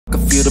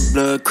feel the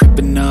blood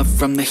creeping up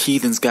from the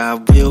heathens.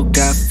 Got will,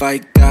 got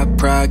fight, got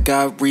pride,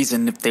 got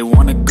reason. If they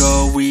wanna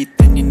go eat,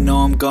 then you know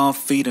I'm gon'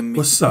 feed them.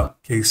 What's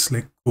up,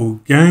 K-Slick Cool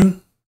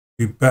Gang?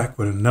 We back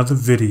with another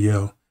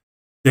video.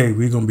 Today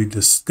we're gonna be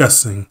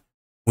discussing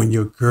when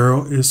your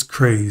girl is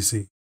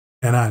crazy.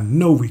 And I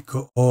know we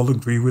could all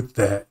agree with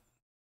that.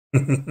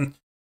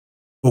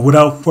 But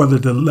without further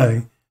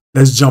delay,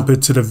 let's jump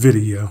into the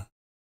video.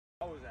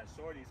 I was at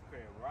Shorty's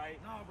crib, right?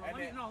 No, bro,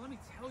 let me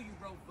tell you,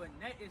 bro.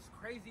 Vanette is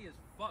crazy as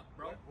fuck,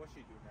 bro. What's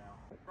she do now?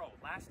 Bro,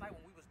 last night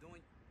when we was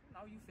doing,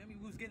 you feel me?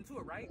 We was getting to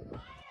it, right?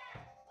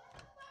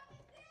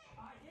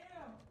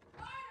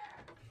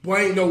 Boy,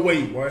 ain't no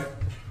way, boy.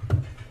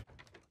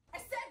 I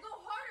said go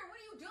harder. What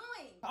are you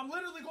doing? I'm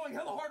literally going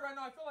hella hard right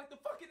now. I feel like the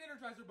fucking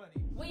Energizer Bunny.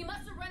 Well, you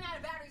must have run out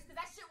of batteries because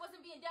that shit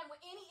wasn't being done with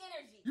any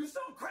energy. You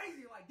sound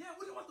crazy. Like, damn,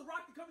 what do you want the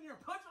Rock to come in here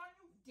and punch on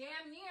you?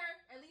 Damn near.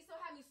 At least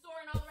he'll have me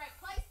storing all the right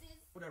places.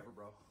 Whatever,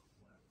 bro.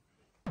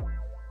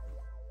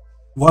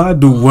 Why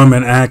do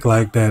women act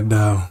like that,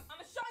 though? I'm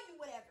gonna show you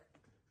whatever.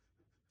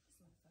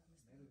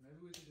 Maybe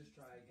we could just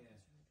try again.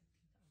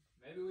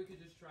 Maybe we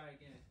could just try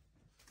again.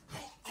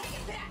 Take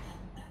it back.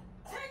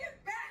 Take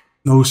it back.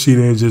 No, she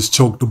didn't just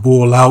choke the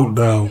bull out,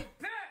 though.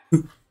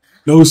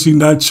 No, she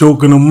not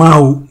choking him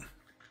out.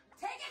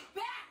 Take it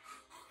back.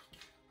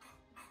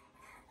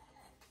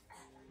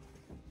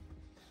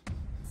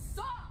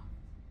 Stop.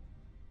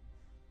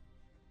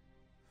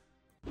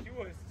 She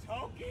was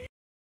choking.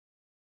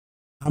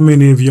 How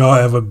many of y'all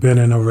ever been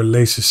in a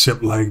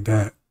relationship like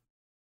that?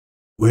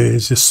 Where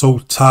it's just so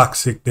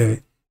toxic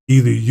that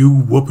either you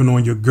whooping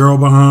on your girl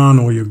behind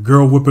or your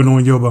girl whooping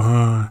on your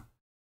behind?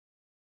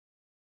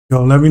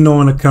 Yo, let me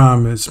know in the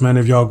comments, man,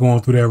 if y'all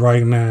going through that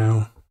right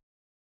now.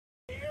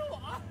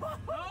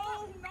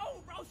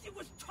 No, bro. She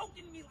was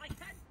choking me like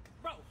that.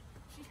 Bro,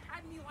 she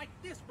had me like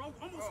this, bro.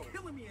 Almost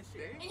killing me and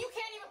shit. And you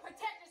can't even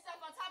protect yourself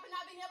on top of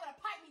not being able to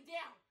pipe me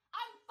down.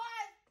 I'm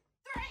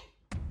 5'3".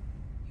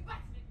 You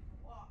about to make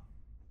me walk.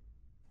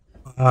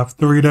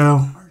 5'3"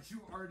 though. Aren't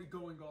you already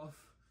going off?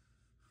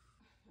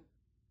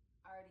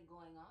 Already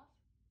going off?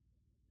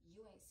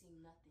 You ain't seen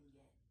nothing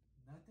yet.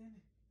 Nothing?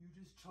 You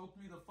just choked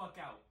me the fuck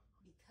out.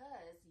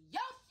 Because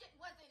your shit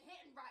wasn't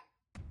hitting right.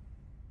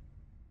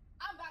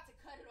 I'm about to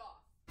cut it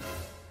off.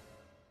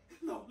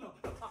 No,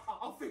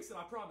 I'll fix it.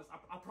 I promise. I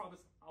promise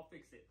I'll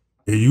fix it.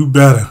 Yeah, you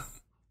better.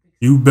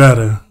 You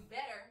better. You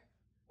better,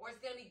 or it's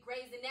gonna be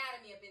Grey's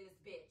Anatomy up in this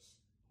bitch.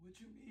 What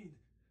you mean?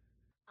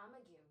 I'm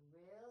gonna get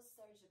real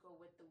surgical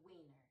with the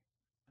wiener.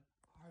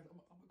 Alright, I'm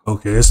gonna go.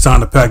 Okay, it's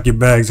time to pack your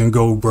bags and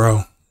go,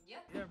 bro.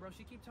 Yep. Yeah, bro,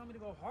 she keep telling me to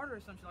go harder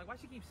or something. Like, why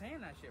she keep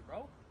saying that shit,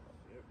 bro?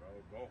 Yeah, bro.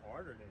 Go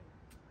harder then.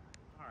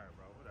 Alright,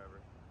 bro.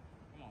 Whatever.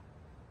 Come on.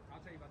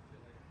 I'll tell you about the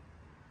shit later.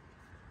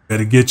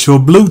 Better get your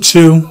blue Go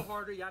chew.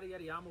 harder, yada,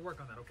 yada, yada. I'm gonna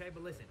work on that, okay?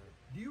 But listen,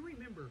 do you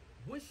remember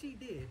what she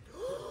did?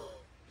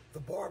 The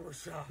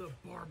barbershop. The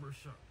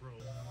barbershop, bro.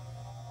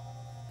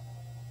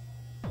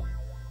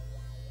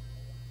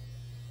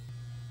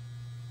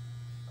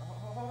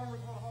 Hold on,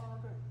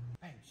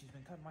 Babe, she's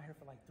been cutting my hair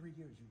for like 3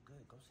 years. You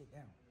good? Go sit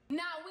down.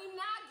 Now we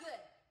not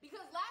good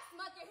because last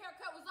month your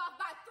haircut was off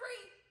by 3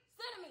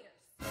 centimeters.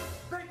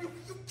 Babe, you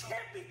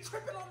can't be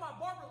tripping on my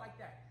barber like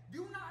that.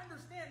 Do you not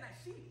understand that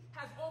she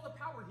has all the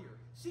power here?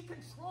 She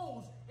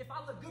controls if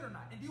I look good or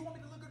not. And do you want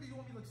me to look good or do you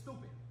want me to look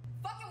stupid?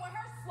 Fucking with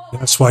her slow.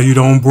 That's why you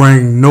don't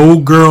bring no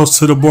girls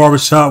to the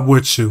barbershop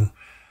with you.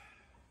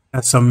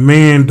 That's a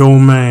man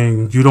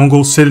domain. You don't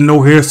go sit in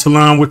no hair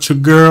salon with your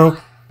girl.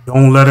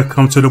 Don't let her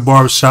come to the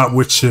barbershop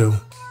with you.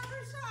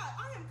 Barbershop.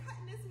 I am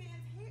cutting this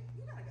man's hair.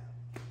 You gotta go.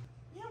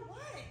 Yeah,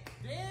 what?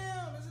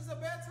 Damn, is this a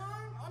bad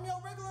time? I'm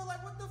your regular,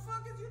 like, what the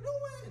fuck is you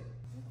doing?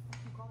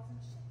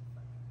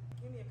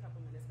 Give me a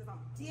couple minutes because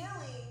I'm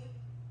dealing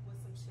with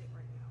some shit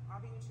right now.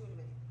 I'll be with you in a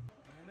minute.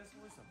 Man, there's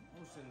always some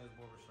bullshit in this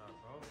barbershop,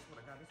 bro. That's what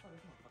I got. This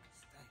motherfucking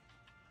stank.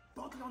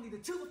 Both of y'all need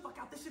to chill the fuck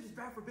out. This shit is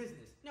bad for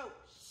business. No,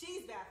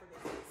 she's bad for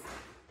business.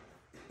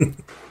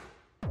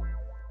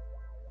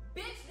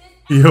 Bitch, this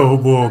Yo,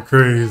 boy,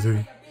 crazy.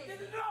 No.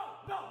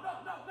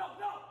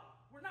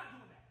 We're not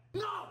doing that.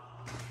 No.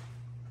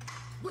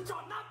 What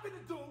y'all not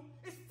finna do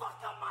is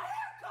fuck up my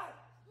haircut.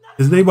 None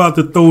Is they about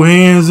to throw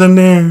hands in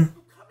there?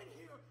 You come in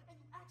here and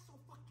you act so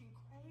fucking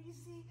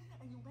crazy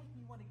and you make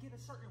me want to get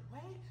a certain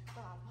way,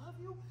 but I love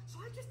you,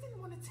 so I just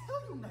didn't want to tell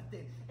you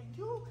nothing. And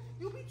you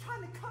be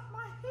trying to cut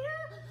my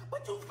hair,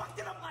 but you fucked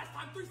it up last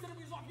time, 3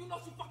 centimeters off. You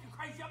know she fucking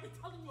crazy. I've been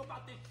telling you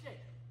about this shit.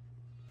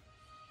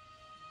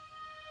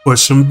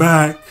 Push him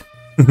back.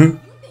 You think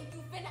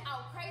you finna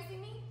out crazy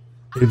me?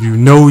 If you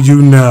know,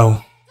 you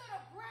know. To the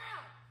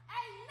ground.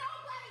 Ain't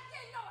nobody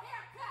getting no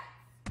haircut.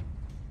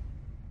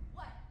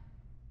 What?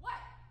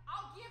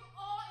 I'll give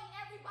all and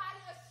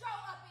everybody a show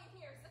up in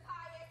here,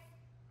 Zacchaeus.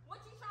 What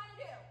you trying to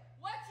do?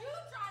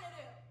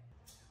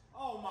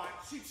 Oh my,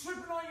 she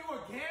tripping on you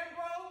again,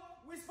 bro?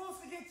 We're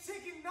supposed to get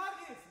chicken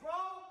nuggets, bro.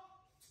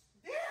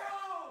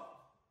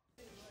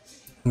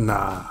 Damn!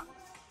 Nah.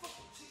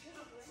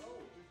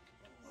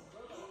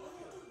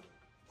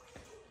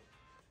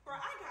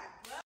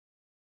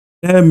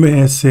 That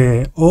man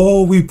said,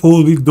 all we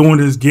supposed to be doing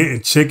is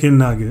getting chicken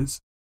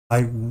nuggets.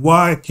 Like,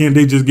 why can't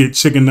they just get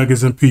chicken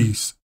nuggets in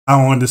peace? I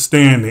don't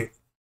understand it.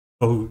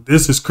 So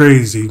this is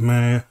crazy,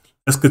 man.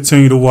 Let's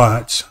continue to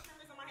watch. What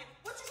you trying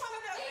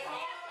to do?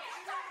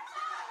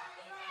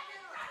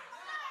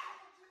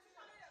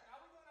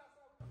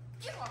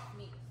 Get off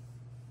me.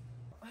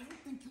 I don't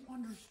think you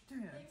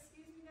understand.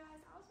 Excuse me,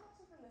 guys. I was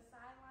watching from the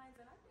sidelines,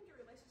 and I think your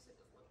relationship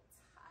is a little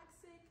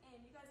toxic. And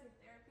you guys need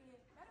therapy.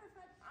 And matter of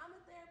fact, I'm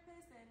a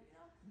therapist, and you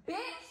know.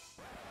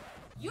 Bitch,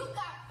 you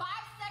got 5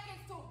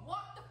 seconds to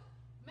walk the.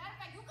 Matter of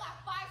fact, you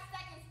got 5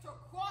 seconds to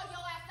crawl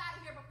your ass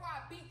out of here before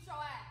I beat your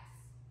ass.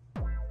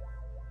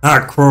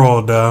 Not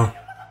crawl, though.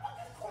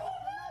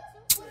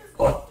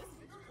 Bro,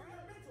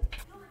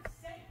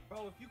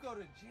 if you go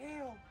to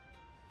jail,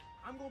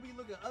 I'm gonna be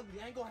looking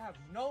ugly. I ain't gonna have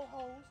no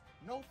hoes,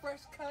 no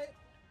fresh cut.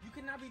 You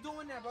cannot be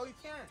doing that, bro. You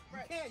can't. You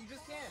can't. You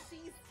just can't.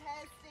 She's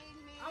testing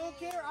me. I don't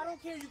care. I don't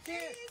care. You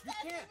can't. She's You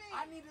can't. testing me.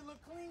 I need to look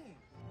clean.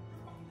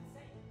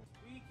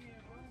 Weekend,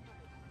 bro.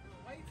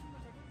 Way too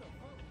much. Like, what the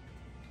fuck?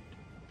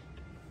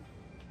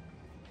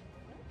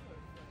 What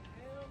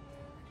the hell,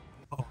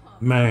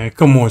 man? Man,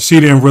 come on. She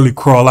didn't really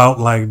crawl out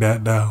like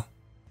that, though.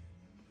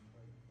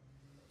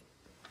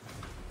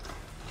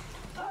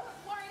 I was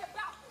worried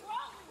about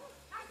crawling.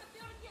 How's it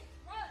feel to get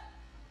drugged?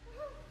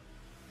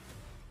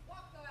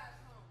 Walk your ass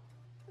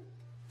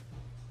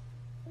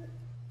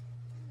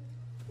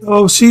home.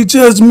 Oh, she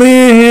just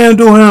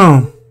manhandled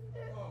him.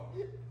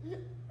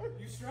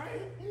 You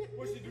straight?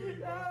 What'd she do to you,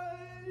 bro?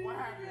 What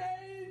happened?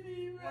 What'd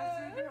she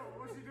do?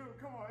 What'd she do?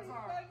 Come on, it's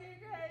alright.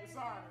 It's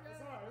alright.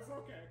 It's alright. It's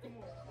okay. Come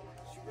on.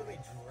 She really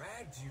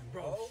dragged you,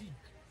 bro.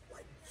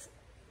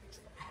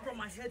 Bro,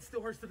 my head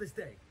still hurts to this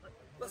day.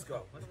 Let's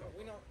go. Let's go.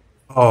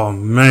 Oh,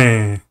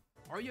 man.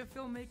 Are you a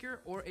filmmaker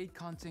or a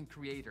content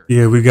creator?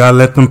 Yeah, we gotta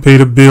let them pay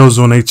the bills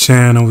on their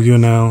channel, you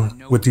know,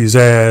 with these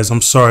ads.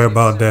 I'm sorry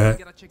about that.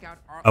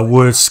 I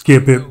would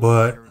skip it,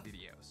 but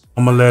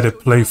I'm gonna let it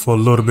play for a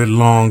little bit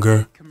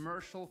longer.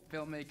 Commercial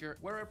filmmaker,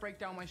 where I break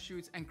down my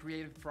shoots and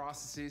creative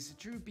processes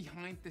through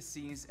behind the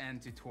scenes and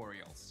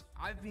tutorials.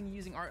 I've been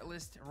using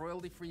Artlist,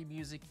 royalty-free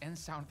music, and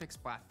sound effects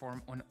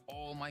platform on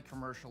all my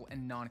commercial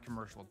and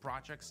non-commercial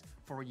projects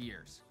for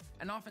years.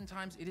 And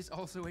oftentimes it is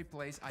also a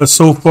place But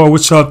so far,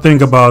 what y'all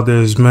think about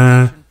this,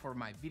 man? for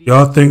my videos.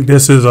 Y'all think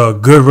this is a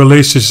good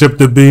relationship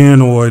to be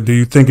in, or do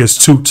you think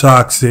it's too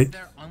toxic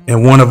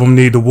and one of them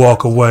need to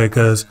walk away?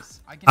 Because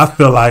I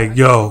feel like,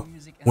 yo,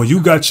 when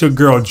you got your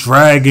girl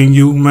dragging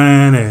you,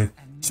 man, and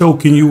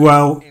choking you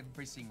out,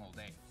 every single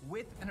day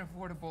with an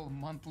affordable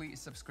monthly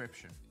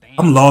subscription.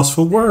 I'm lost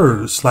for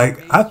words. Like,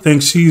 I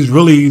think she's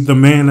really the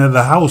man of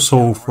the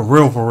household, for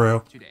real, for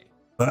real. Today.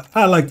 But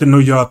I'd like to know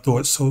y'all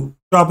thoughts, so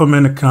drop them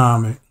in the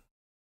comment.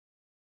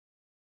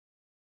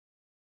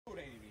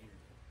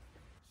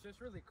 It's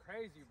just really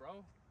crazy,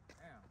 bro.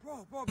 Damn.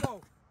 Bro.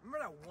 Remember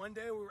that one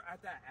day we were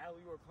at that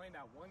alley, we were playing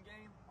that one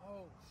game?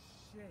 Oh,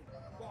 shit.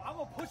 Bro, I'm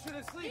gonna put you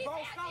to sleep, bro.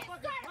 Stop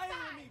fucking playing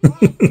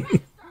with me, bro.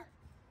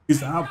 He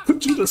said, I'll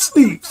put you to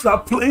sleep.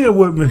 Stop playing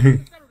with me.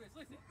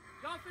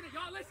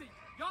 Listen,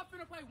 y'all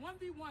finna play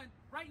 1v1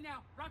 right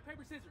now. Rock,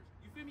 paper, scissors.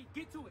 You feel me?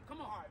 Get to it.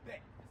 Come on. All right,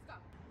 bet. Let's go.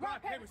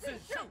 Rock, paper,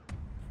 scissors, shoot.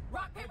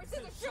 Rock, paper,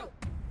 scissors, shoot.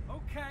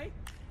 Okay.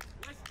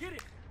 Let's get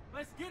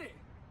it.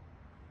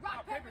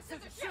 Rock, paper,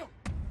 scissors, shoot.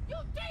 You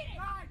did it.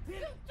 No, I did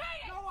You it. did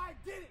it. No, I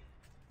did it.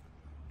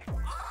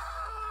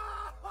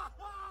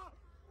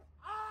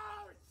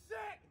 Oh,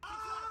 shit.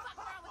 Fuck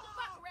around with the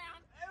fuck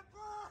around. It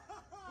burned.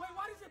 Wait,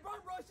 why does it burn,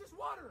 bro? It's just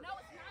water. No,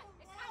 it's not.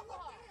 It's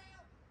alcohol.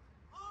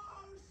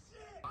 Oh,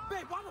 shit.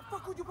 Babe, why the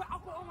fuck would you put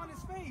alcohol on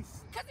his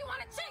face? Cause you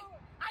wanna cheat.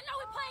 I know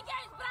we're playing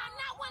games, but I'm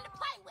not one to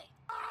play with.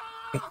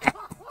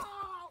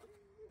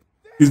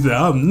 He said,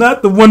 I'm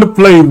not the one to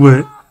play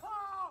with.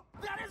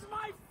 That is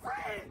my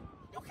friend.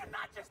 You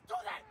cannot just do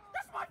that.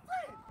 That's my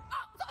friend.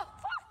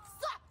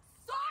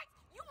 Sarge,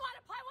 you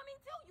wanna play with me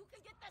too? You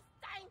can get the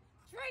same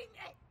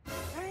treatment.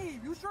 Hey,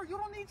 you sure you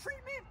don't need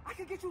treatment? I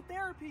can get you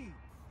therapy.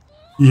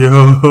 Yo.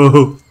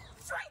 Treatment.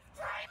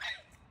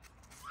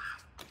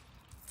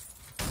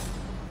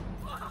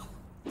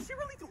 She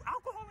really threw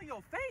alcohol in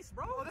your face,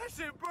 bro. Oh, that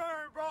shit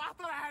burned, bro. I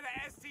thought I had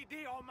an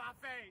STD on my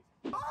face.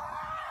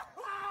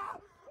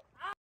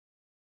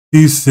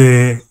 He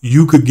said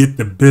you could get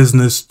the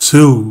business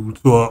too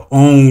to her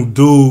own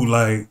dude.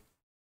 Like,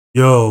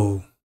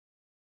 yo,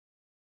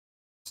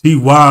 she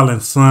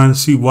wildin', son.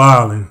 She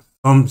wildin'.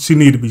 She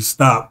need to be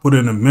stopped. Put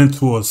in a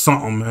mentor or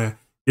something, man.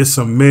 Get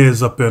some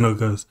meds up in her,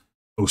 cause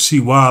she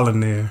wildin'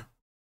 there.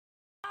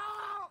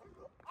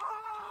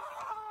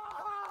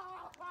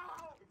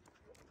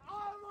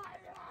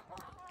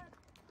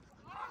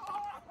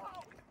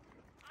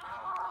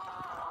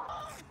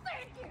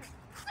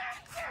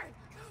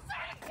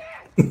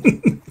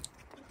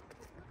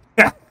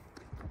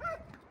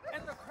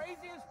 And the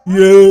craziest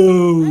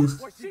Yo,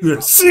 yeah,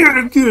 say it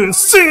again.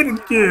 Say it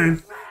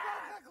again.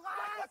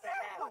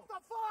 What the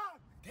fuck?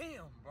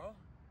 Damn, bro.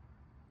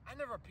 I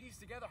never pieced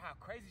together how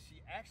crazy she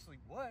actually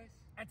was.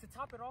 And to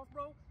top it off,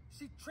 bro,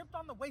 she tripped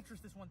on the waitress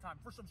this one time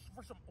for some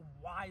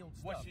wild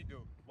stuff. What'd she do?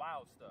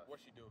 Wild stuff.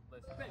 What'd she do?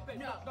 Listen, babe,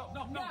 no,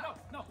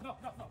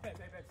 babe,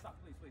 stop,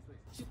 please.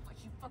 She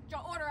fucked your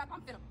order up.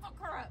 I'm finna fuck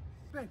her up.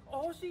 Babe,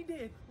 all she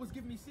did was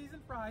give me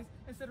seasoned fries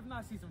instead of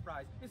not seasoned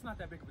fries. It's not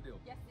that big of a deal.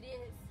 Yes, it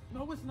is.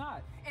 No, it's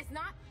not. It's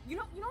not. You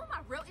know what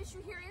my real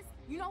issue here is?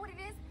 You know what it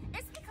is?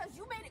 It's because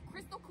you made it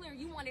crystal clear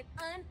you wanted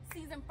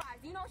unseasoned fries.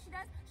 You know what she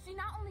does? She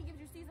not only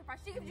gives you seasoned fries,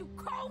 she gives you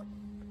cold,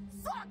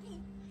 soggy,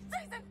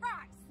 seasoned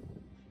fries.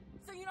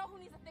 So you know who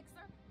needs a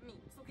fixer? Me.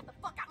 So get the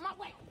fuck out my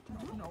way.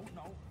 No.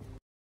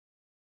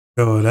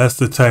 Yo, that's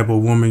the type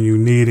of woman you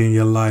need in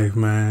your life,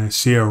 man.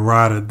 She a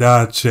ride or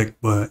die chick,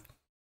 but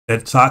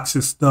that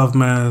toxic stuff,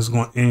 man, is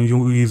going to end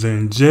you either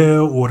in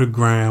jail or the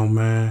ground,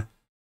 man.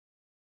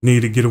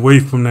 Need to get away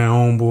from that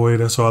homeboy.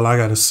 That's all I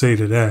got to say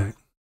to that.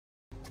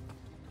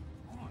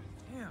 Oh,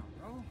 damn,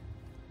 bro.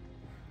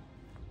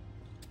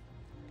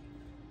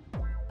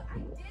 I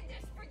did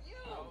this for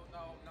you.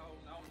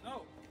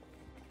 No.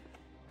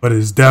 But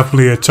it's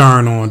definitely a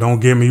turn on. Don't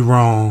get me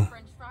wrong.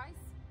 French fries?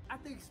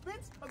 At the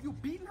expense of you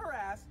beating her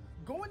ass,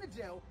 going to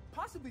jail,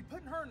 possibly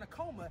putting her in a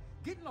coma,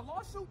 getting a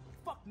lawsuit,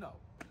 fuck no.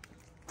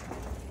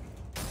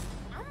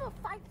 I'm gonna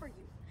fight for you.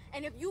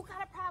 And if you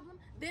got a problem,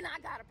 then I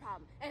got a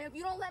problem. And if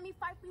you don't let me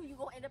fight for you, you're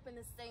gonna end up in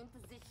the same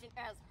position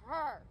as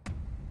her.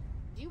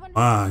 Do you understand?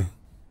 Why?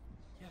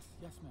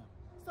 Yes, ma'am.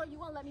 So you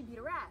won't let me beat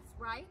her ass,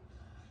 right?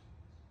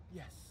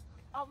 Yes.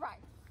 All right.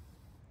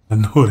 I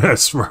know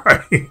that's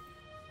right.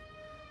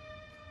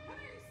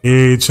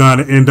 He ain't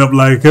trying to end up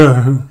like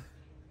her.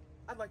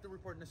 I'd like to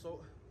report an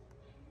assault.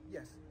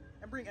 Yes.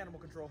 And bring animal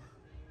control.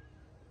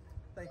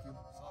 Thank you.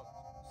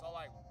 So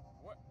like,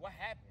 what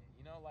happened?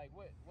 You know, like,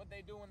 what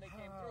they do when they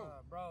came through?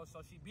 Bro, so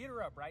she beat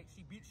her up, right?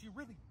 She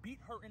really beat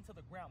her into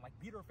the ground, like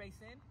beat her face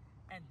in,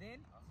 and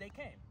then they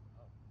came.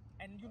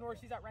 And you know where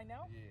she's at right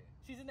now? Yeah.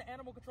 She's in the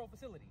animal control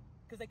facility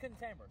because they couldn't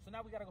tame her. So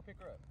now we gotta go pick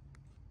her up.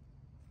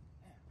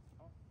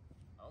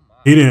 Oh my.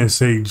 He didn't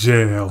say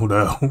jail,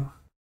 though.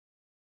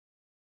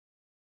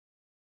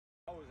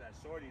 I was at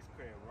Shorty's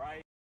crib,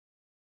 right?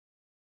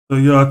 So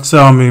y'all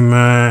tell me,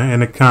 man, in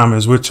the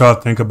comments what y'all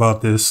think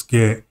about this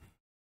skit.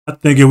 I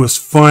think it was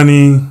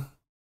funny.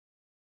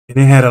 And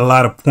it had a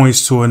lot of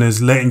points to it, and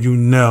it's letting you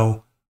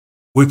know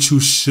what you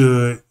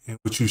should and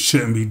what you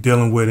shouldn't be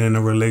dealing with in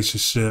a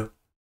relationship.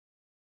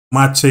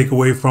 My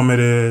takeaway from it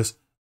is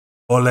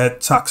all that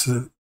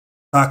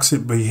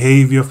toxic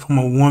behavior from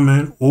a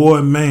woman or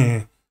a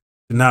man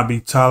should not be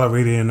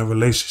tolerated in a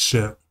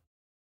relationship.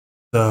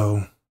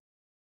 So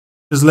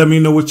just let me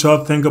know what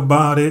y'all think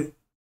about it.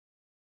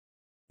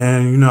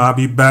 And, you know, I'll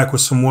be back with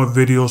some more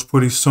videos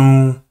pretty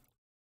soon.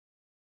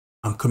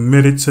 I'm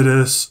committed to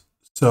this.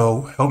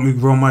 So help me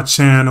grow my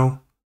channel.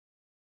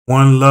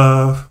 One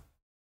love.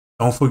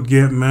 Don't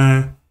forget,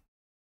 man,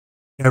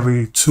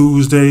 every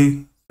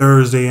Tuesday,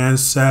 Thursday, and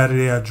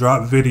Saturday I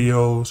drop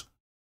videos,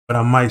 but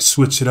I might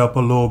switch it up a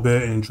little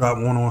bit and drop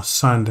one on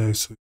Sunday.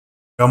 So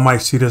y'all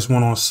might see this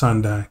one on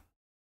Sunday.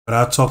 But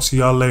I'll talk to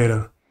y'all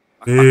later.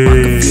 Peace. I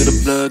can feel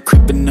the blood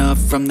creeping up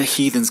from the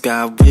heathens.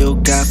 Got will,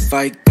 got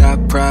fight,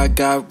 got pride,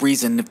 got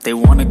reason. If they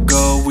wanna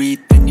go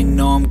eat, then you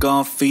know I'm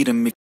gon' feed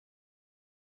them.